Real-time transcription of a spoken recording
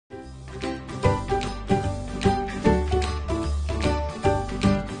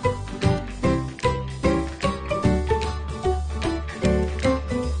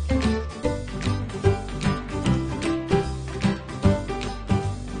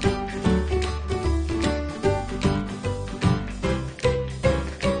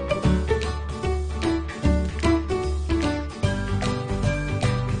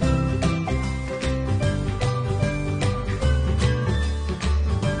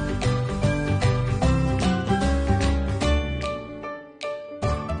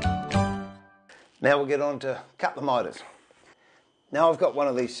Now we'll get on to cut the miters. Now I've got one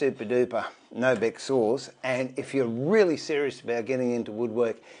of these super duper no-beck saws, and if you're really serious about getting into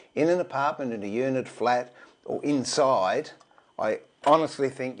woodwork in an apartment, in a unit, flat, or inside, I honestly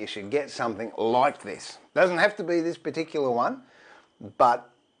think you should get something like this. Doesn't have to be this particular one, but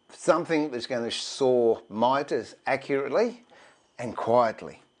something that's going to saw miters accurately and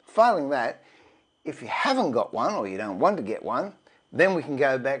quietly. Failing that, if you haven't got one or you don't want to get one, then we can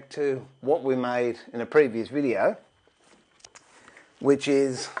go back to what we made in a previous video, which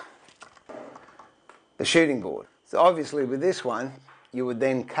is the shooting board. So obviously with this one, you would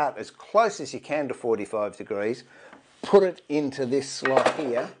then cut as close as you can to 45 degrees, put it into this slot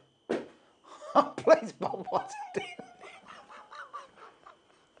here. Oh, please, Bob, what's it doing?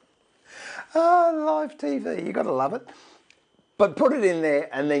 Oh, live TV, you gotta love it. But put it in there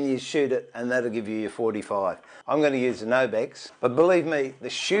and then you shoot it, and that'll give you your 45. I'm going to use the no-becks, but believe me,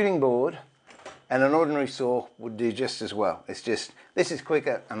 the shooting board and an ordinary saw would do just as well. It's just, this is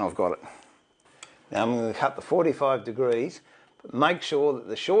quicker and I've got it. Now I'm going to cut the 45 degrees, but make sure that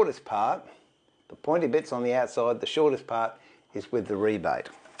the shortest part, the pointy bits on the outside, the shortest part is with the rebate.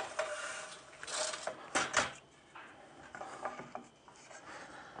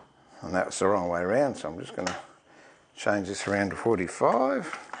 And that was the wrong way around, so I'm just going to change this around to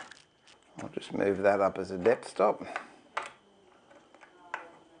 45. I'll just move that up as a depth stop.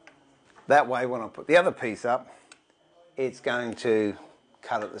 That way when I put the other piece up, it's going to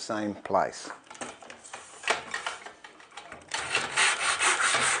cut at the same place.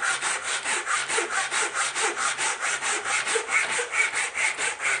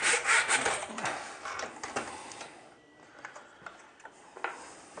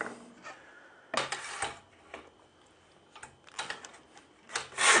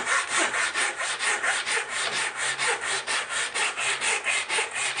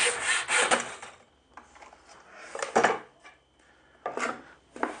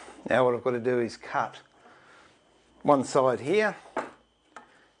 Now what I've got to do is cut one side here,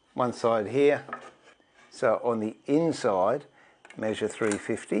 one side here. So on the inside, measure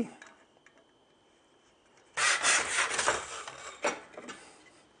 350.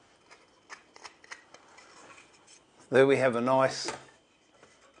 There we have a nice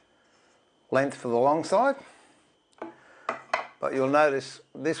length for the long side, but you'll notice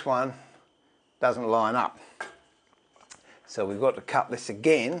this one doesn't line up. So we've got to cut this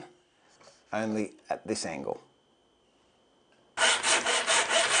again, only at this angle.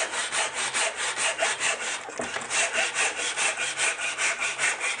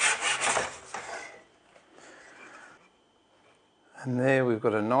 And there we've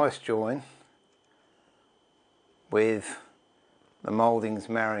got a nice join with the mouldings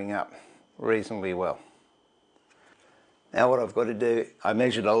marrying up reasonably well. Now what I've got to do, I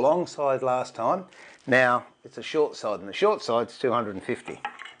measured a long side last time, now it's a short side, and the short side's 250.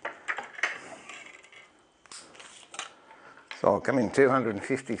 So I'll come in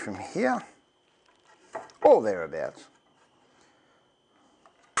 250 from here, or thereabouts.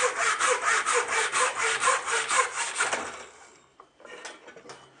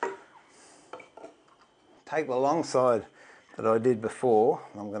 Take the long side that I did before,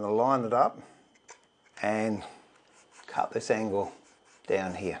 I'm going to line it up and cut this angle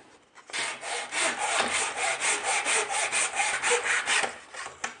down here.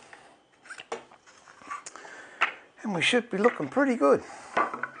 And we should be looking pretty good.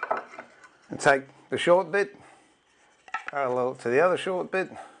 And take the short bit, parallel to the other short bit,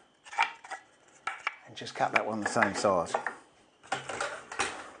 and just cut that one the same size.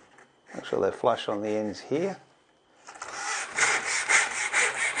 Make sure they're flush on the ends here.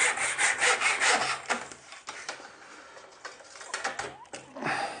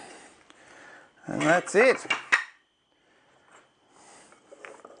 And that's it.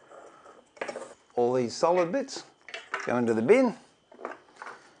 All these solid bits go into the bin.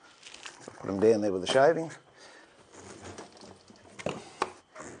 Put them down there with the shavings.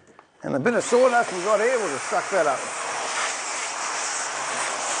 And the bit of sawdust we've got here, we'll just suck that up.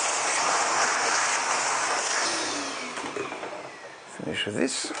 Finish with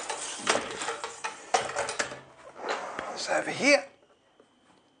this. This over here.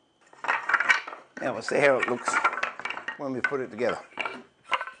 Now we'll see how it looks when we put it together.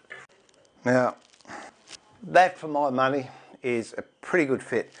 Now, that for my money is a pretty good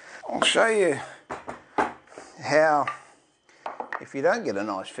fit. I'll show you how, if you don't get a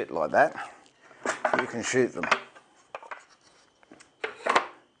nice fit like that, you can shoot them.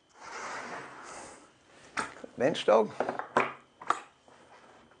 Bench dog.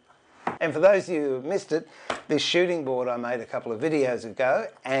 And for those of you who missed it, this shooting board I made a couple of videos ago,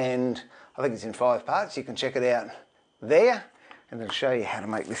 and I think it's in 5 parts. You can check it out there, and it'll show you how to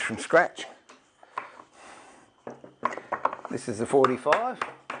make this from scratch. This is the 45.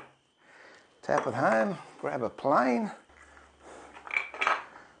 Tap it home, grab a plane,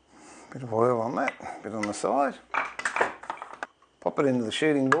 bit of oil on that, bit on the side, pop it into the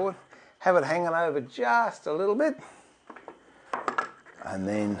shooting board, have it hanging over just a little bit, and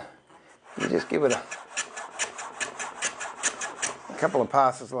then you just give it a couple of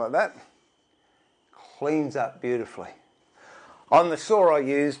passes like that. Cleans up beautifully. On the saw I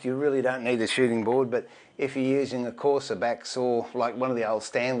used, you really don't need a shooting board, but if you're using a coarser back saw, like one of the old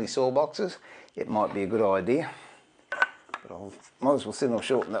Stanley saw boxes, it might be a good idea. But I might as well sit and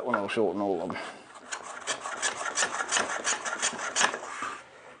shorten that one, I'll shorten all of them.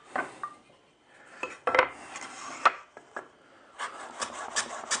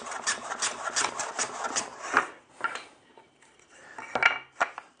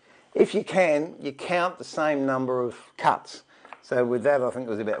 If you can, you count the same number of cuts. So with that, I think it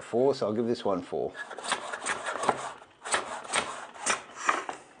was about 4, so I'll give this one 4.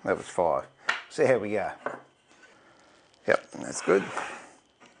 That was 5. See how we go. Yep, that's good.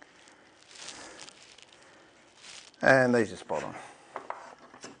 And these are spot on.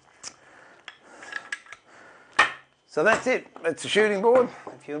 So that's it. That's a shooting board.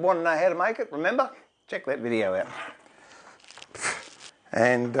 If you want to know how to make it, remember, check that video out.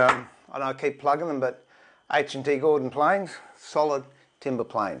 And I know I keep plugging them, but H&T Gordon planes, solid timber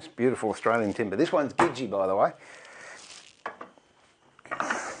planes, beautiful Australian timber. This one's Gidgee, by the way.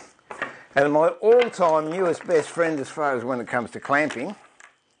 And my all-time newest best friend as far as when it comes to clamping,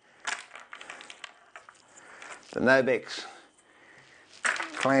 the Nobex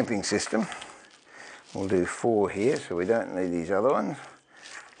clamping system. We'll do 4 here, so we don't need these other ones.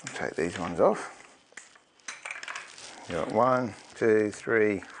 I'll take these ones off. You got 1, 2,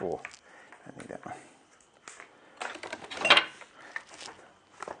 3, 4. Don't need that one.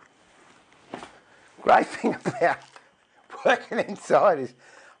 Great thing about working inside is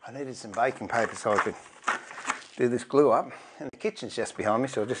I needed some baking paper so I could do this glue up, and the kitchen's just behind me,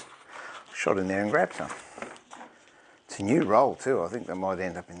 so I just shot in there and grabbed some. It's a new roll too. I think that might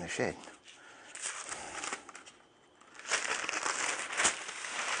end up in the shed.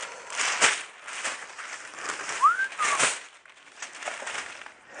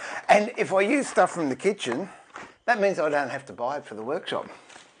 And if I use stuff from the kitchen, that means I don't have to buy it for the workshop.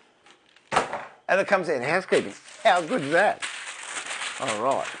 And it comes out of housekeeping. How good is that? All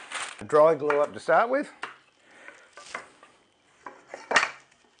right. Dry glue up to start with.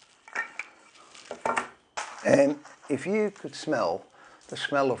 And if you could smell the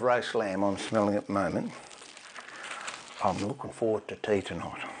smell of roast lamb I'm smelling at the moment, I'm looking forward to tea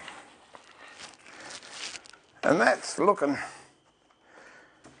tonight. And that's looking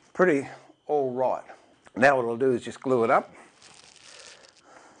pretty all right. Now what I'll do is just glue it up,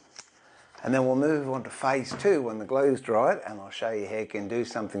 and then we'll move on to phase 2 when the glue's dried, and I'll show you how you can do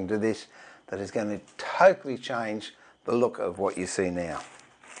something to this that is going to totally change the look of what you see now.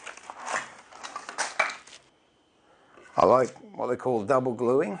 I like what they call double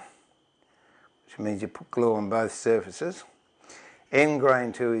gluing, which means you put glue on both surfaces. End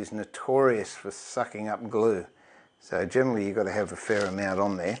grain 2 is notorious for sucking up glue, so generally you've got to have a fair amount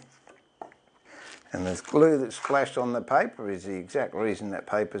on there. And this glue that's splashed on the paper is the exact reason that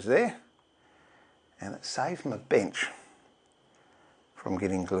paper's there. And it saved my bench from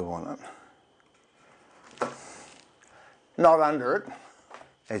getting glue on it. Not under it,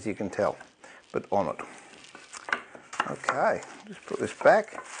 as you can tell, but on it. Okay, just put this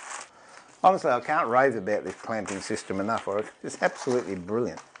back. Honestly, I can't rave about this clamping system enough. It's absolutely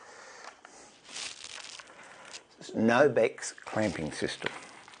brilliant. It's Nobex clamping system.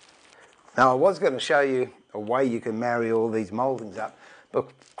 Now I was going to show you a way you can marry all these mouldings up,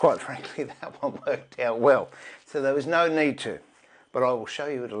 but quite frankly that one worked out well. So there was no need to, but I will show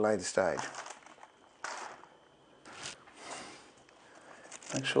you at a later stage.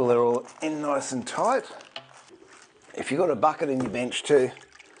 Make sure they're all in nice and tight. If you've got a bucket in your bench too,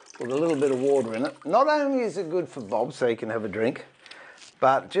 with a little bit of water in it, not only is it good for Bob so you can have a drink,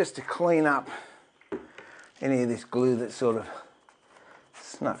 but just to clean up any of this glue that's sort of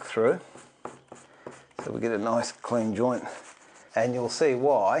snuck through. So we get a nice clean joint, and you'll see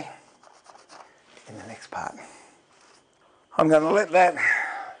why in the next part. I'm going to let that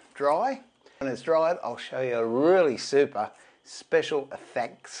dry. When it's dried, I'll show you a really super special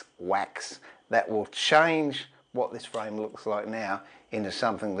effects wax that will change what this frame looks like now into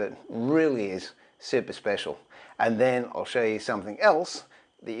something that really is super special. And then I'll show you something else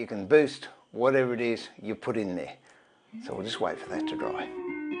that you can boost whatever it is you put in there. So we'll just wait for that to dry.